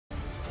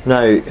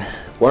Now,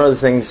 one of the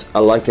things I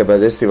like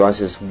about this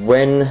device is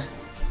when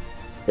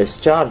it's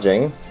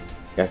charging,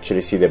 you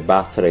actually see the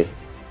battery.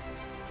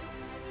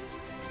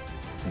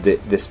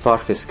 The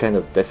spark is kind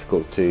of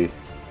difficult to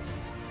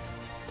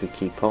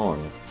keep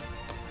on.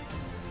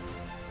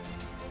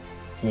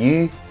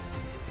 You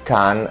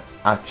can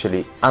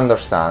actually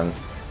understand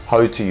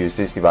how to use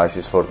these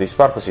devices for these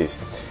purposes,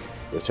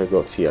 which I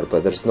got here,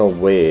 but there's no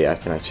way I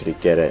can actually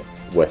get it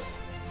with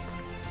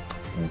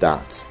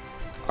that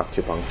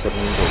acupuncture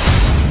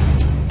needle.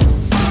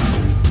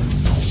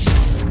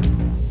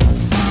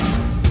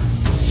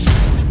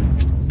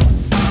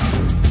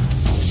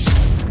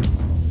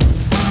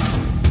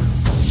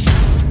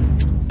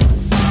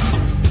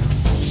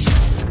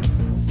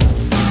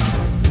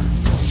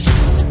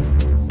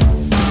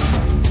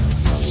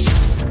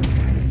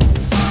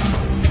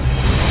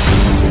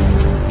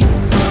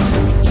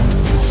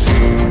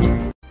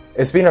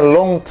 It's been a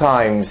long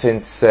time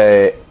since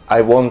I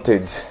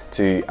wanted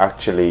to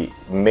actually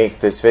make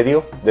this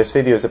video. This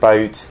video is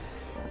about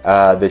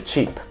the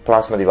cheap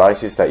plasma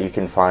devices that you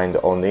can find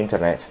on the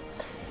internet,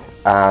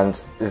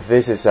 and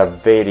this is a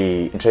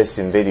very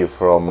interesting video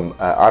from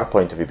our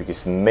point of view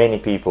because many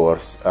people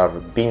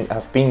have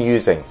been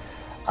using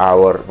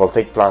our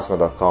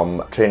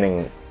voltaicplasma.com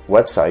training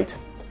website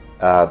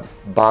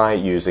by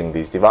using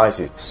these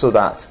devices, so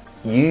that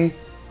you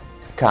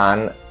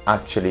can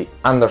actually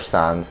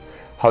understand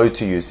how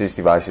to use these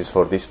devices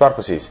for these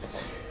purposes.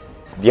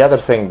 The other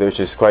thing which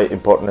is quite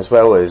important as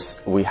well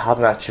is we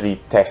haven't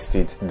actually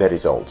tested the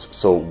results.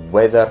 So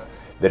whether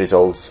the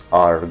results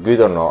are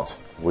good or not,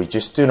 we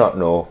just do not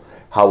know.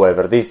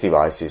 However, these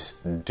devices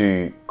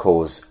do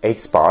cause a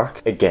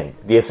spark. Again,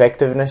 the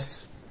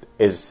effectiveness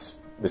is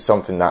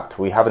something that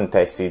we haven't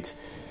tested,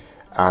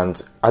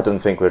 and I don't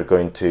think we're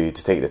going to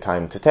take the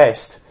time to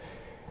test.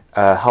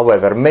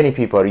 However, many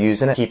people are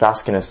using it, keep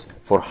asking us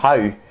for how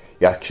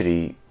you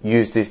actually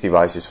use these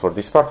devices for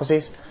these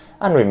purposes,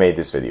 and we made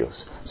these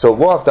videos. So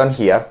what I've done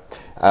here,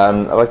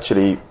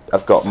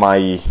 I've got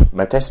my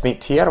test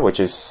meat here, which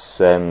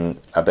is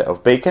a bit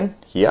of bacon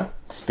here.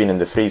 It's been in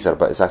the freezer,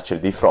 but it's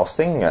actually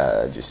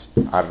defrosting, just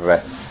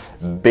our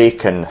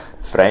bacon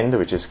friend,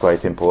 which is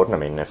quite important. I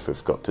mean, if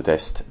we've got to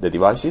test the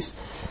devices.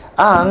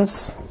 And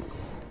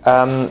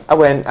I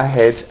went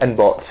ahead and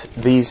bought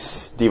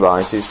these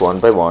devices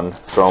one by one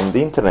from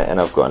the internet, and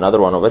I've got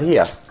another one over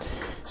here.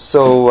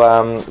 So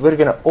we're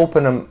going to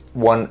open them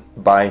one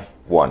by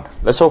one.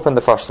 Let's open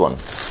the first one.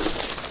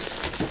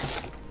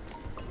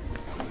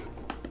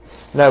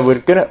 Now we're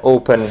going to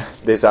open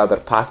these other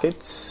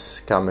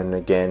packets coming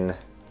again.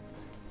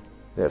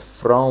 They're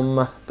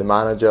from the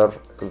manager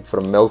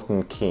from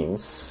Milton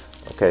Keynes.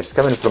 Okay, it's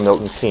coming from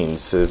Milton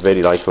Keynes,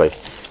 very likely.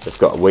 They've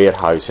got a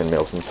warehouse in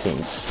Milton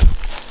Keynes.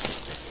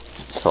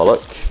 Let's have a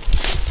look.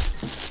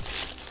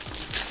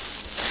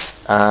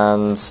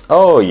 And,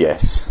 oh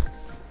yes.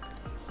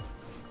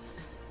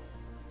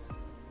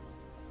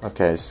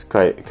 Okay, it's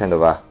quite kind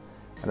of a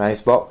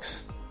nice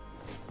box.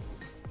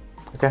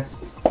 Okay,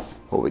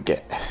 what we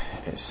get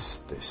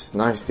is this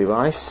nice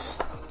device.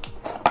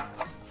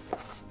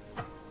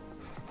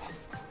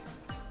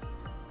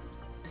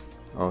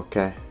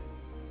 Okay,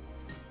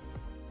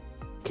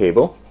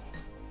 cable,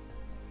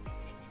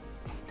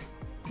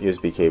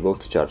 USB cable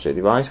to charge the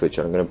device, which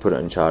I'm going to put it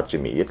in charge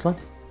immediately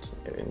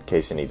in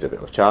case it needs a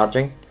bit of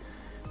charging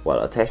while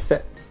I test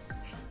it.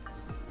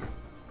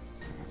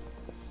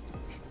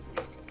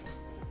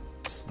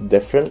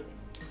 Different,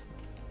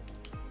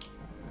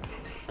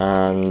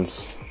 and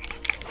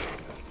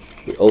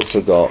we also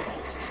got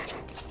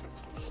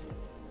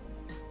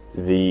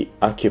the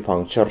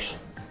acupuncture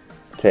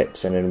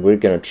tips, and then we're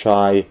going to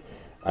try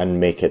and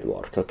make it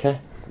work. Okay,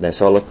 let's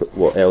have a look at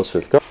what else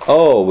we've got.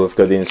 Oh, we've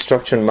got the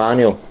instruction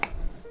manual,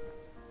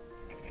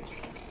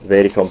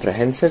 very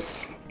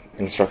comprehensive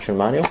instruction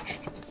manual.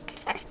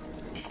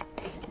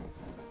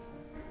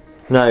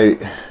 Now,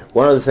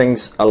 one of the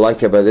things I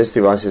like about this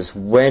device is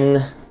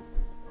when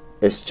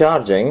it's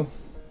charging,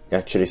 you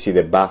actually see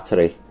the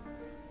battery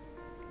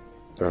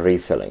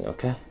refilling.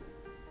 Okay,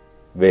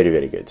 very,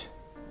 very good.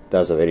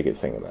 That's a very good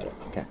thing about it.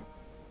 Okay,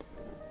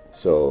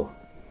 so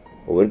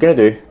what we're going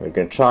to do, we're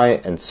going to try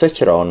and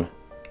switch it on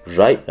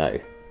right now.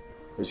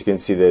 As you can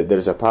see,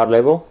 there's a power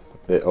level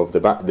of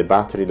the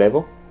battery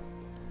level,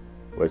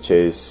 which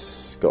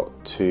is got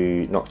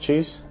 2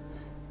 notches,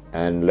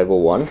 and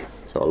level 1.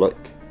 So look,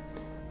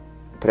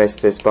 press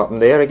this button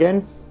there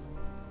again,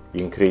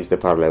 you increase the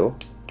power level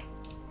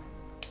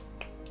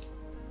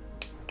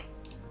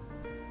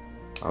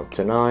up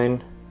to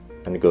 9,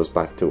 and it goes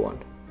back to 1.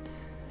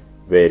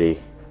 Very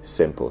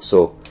simple.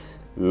 So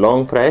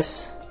long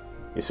press,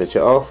 you switch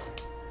it off,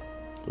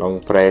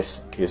 long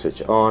press, you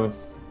switch it on,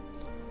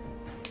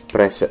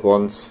 press it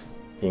once,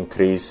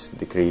 increase,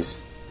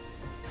 decrease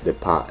the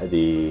power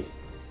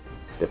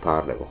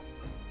level.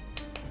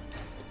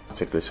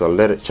 Basically, so I'll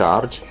let it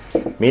charge.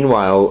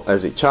 Meanwhile,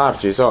 as it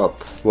charges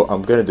up, what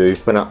I'm going to do,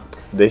 open up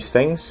these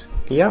things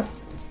here.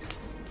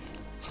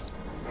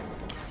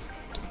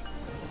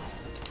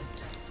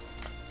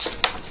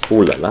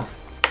 Ooh la la.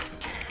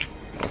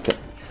 Okay,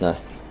 now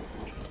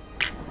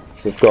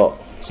So we've got,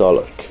 so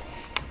look,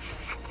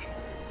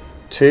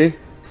 two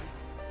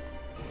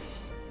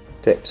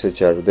tips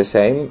which are the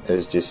same,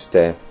 is just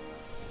they're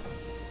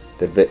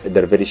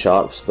very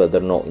sharp, but they're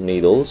not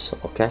needles.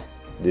 Okay,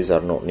 these are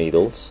not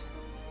needles.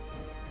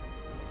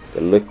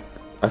 They look,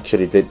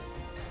 actually they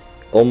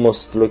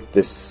almost look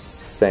the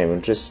same.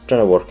 I'm just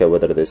trying to work out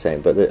whether they're the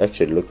same, but they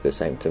actually look the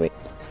same to me.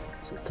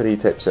 So three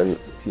tips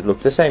look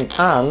the same,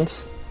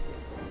 and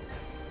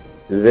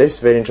this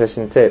very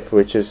interesting tip,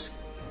 which is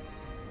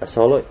a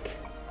solid,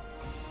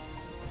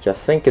 which I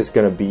think is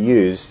going to be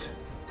used.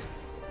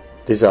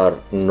 These are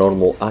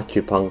normal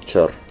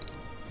acupuncture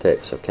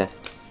tips, okay?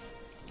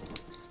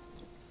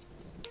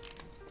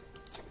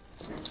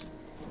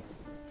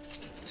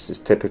 This is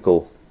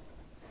typical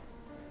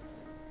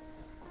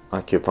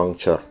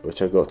acupuncture,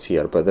 which I got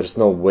here, but there's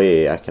no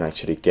way I can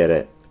actually get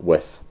it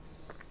with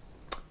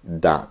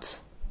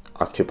that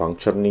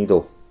acupuncture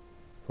needle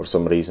for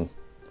some reason.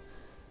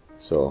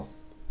 So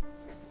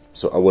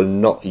I will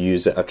not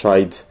use it. I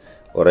tried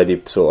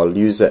already, so I'll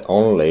use it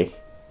only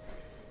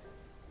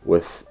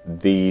with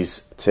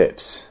these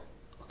tips,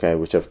 okay,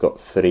 which I've got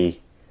 3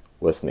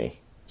 with me.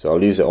 So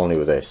I'll use it only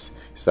with this,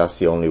 so that's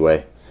the only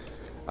way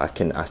I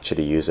can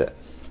actually use it.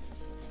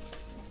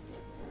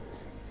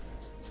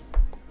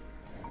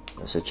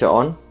 I'll switch it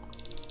on.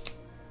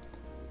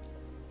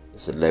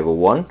 This is level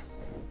 1,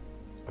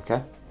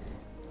 okay.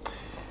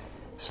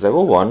 It's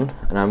level 1,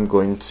 and I'm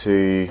going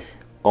to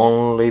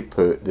only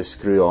put the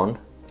screw on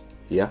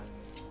here.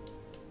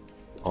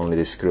 Only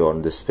the screw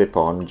on, the step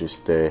on,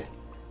 just the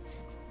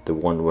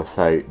one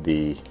without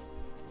the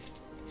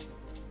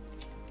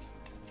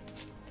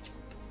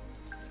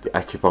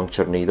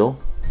acupuncture needle,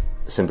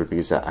 simply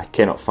because I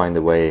cannot find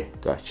a way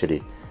to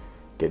actually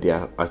get the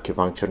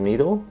acupuncture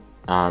needle.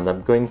 And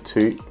I'm going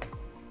to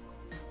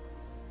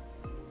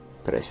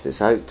press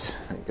this out.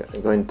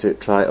 I'm going to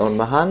try it on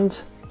my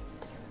hand.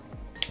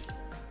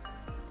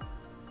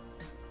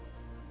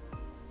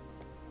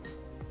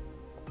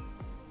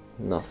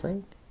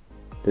 Nothing.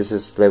 This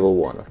is level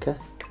 1, okay?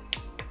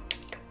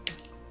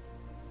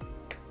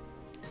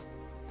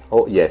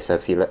 Oh yes, I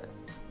feel it.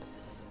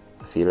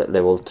 I feel it.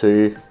 Level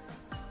 2.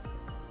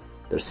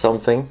 There's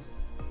something.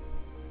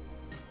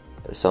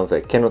 There's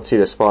something. I cannot see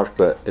the spark,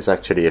 but it's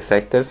actually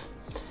effective.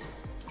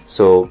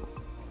 So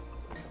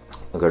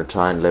I'm going to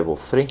try on level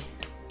 3.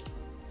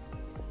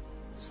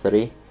 It's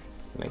 3.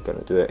 I'm going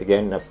to do it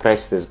again. I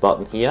press this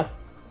button here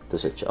to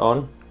switch it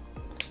on.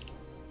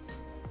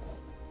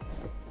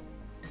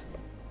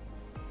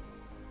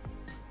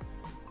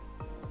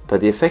 But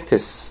the effect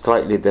is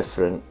slightly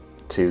different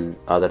to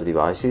other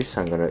devices.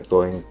 I'm going to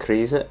go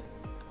increase it.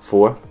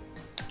 4.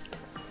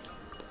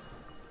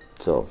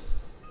 So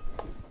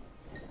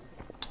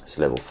it's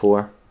level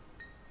 4.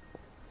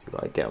 See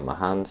what I get on my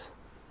hand.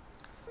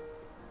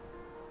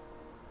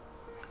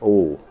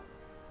 Oh,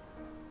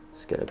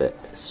 let's get a bit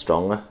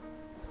stronger.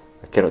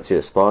 I cannot see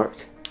the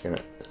spark. I'm going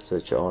to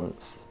switch it on. I'm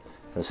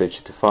going to switch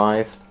it to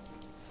 5.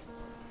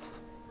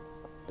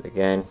 But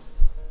again.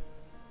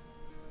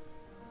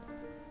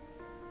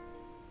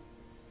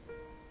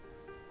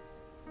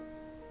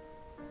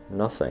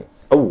 Nothing.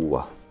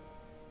 Oh,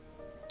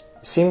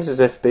 it seems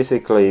as if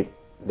basically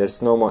there's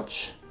no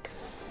much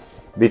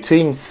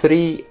between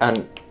 3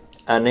 and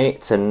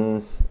 8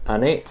 and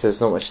 8. There's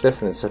not much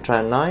difference. So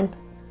try 9.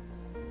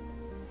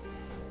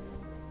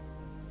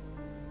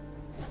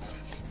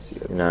 See,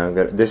 now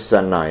this is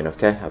a 9.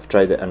 Okay, I've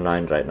tried it at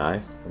 9 right now.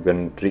 I'm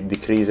going to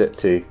decrease it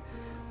to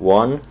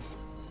 1. I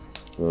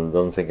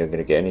don't think I'm going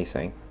to get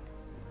anything.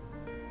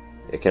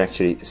 You can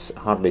actually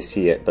hardly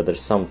see it, but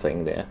there's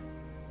something there.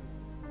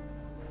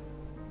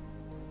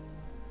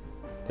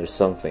 There's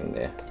something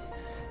there.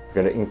 I'm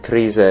going to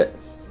increase it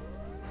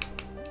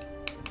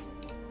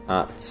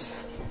at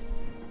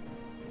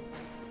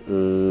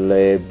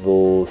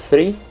level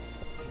 3.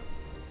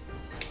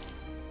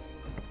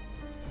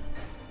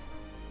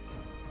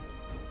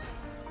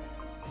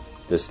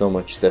 There's not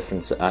much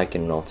difference that I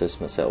can notice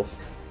myself.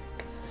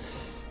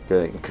 I'm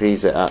going to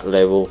increase it at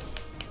level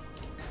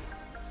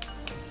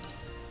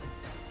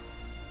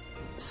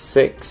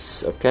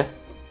 6. Okay.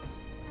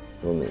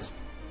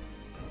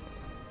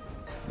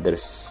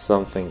 There's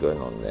something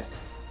going on there.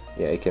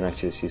 Yeah, you can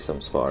actually see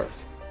some spark.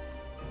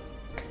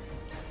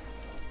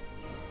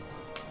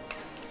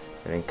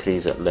 And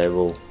increase at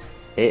level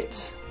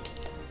 8.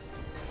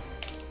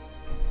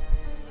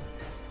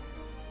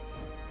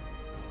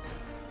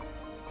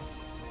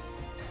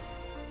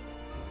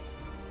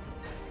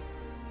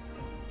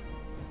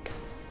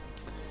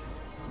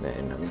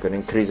 Then I'm going to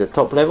increase the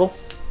top level.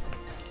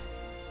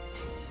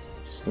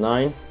 Just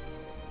 9.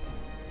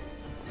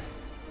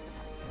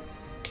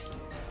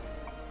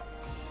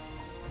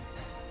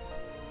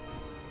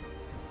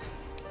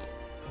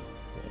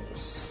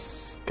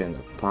 Kind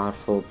of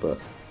powerful, but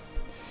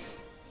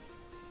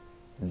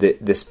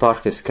the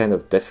spark is kind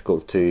of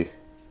difficult to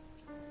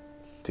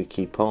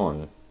keep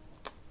on.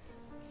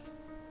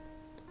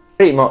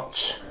 Pretty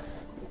much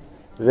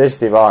this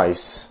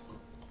device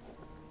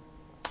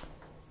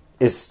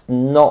is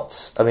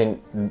not, I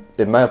mean,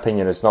 in my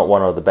opinion, is not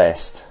one of the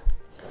best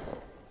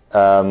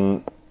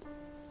we're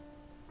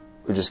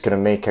just going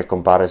to make a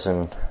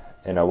comparison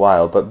in a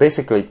while, but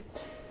basically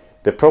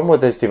the problem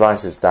with this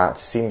device is that it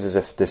seems as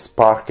if the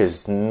spark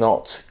is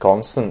not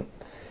constant.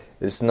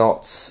 It's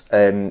not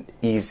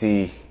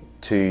easy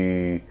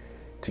to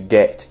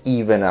get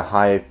even a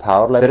high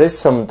power level. There is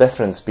some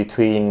difference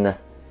between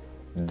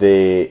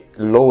the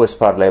lowest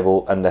power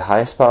level and the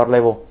highest power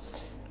level.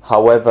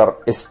 However,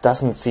 it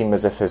doesn't seem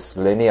as if it's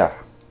linear.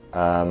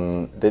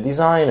 The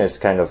design is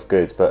kind of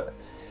good, but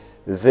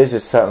this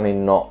is certainly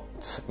not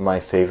my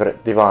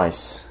favorite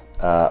device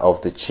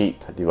of the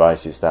cheap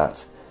devices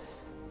that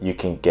you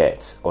can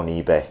get on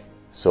eBay.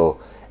 So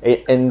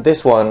in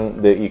this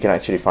one, you can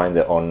actually find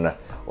it on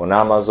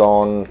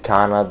Amazon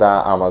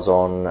Canada,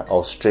 Amazon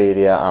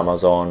Australia,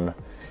 Amazon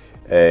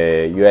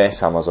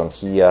US, Amazon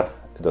here,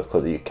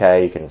 .co.uk.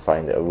 You can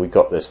find it. We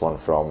got this one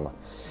from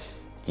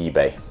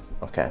eBay.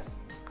 Okay,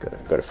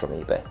 got it from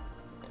eBay.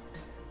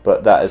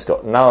 But that has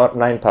got now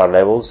 9 power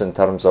levels. In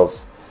terms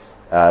of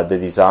the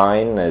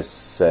design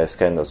is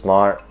kind of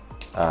smart.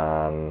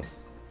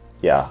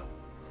 Yeah,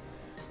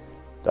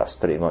 that's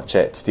pretty much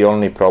it. The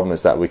only problem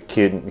is that we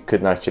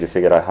couldn't actually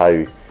figure out how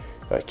to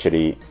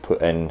actually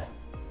put in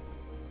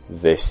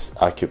this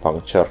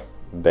acupuncture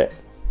bit.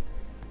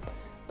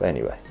 But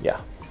anyway, yeah.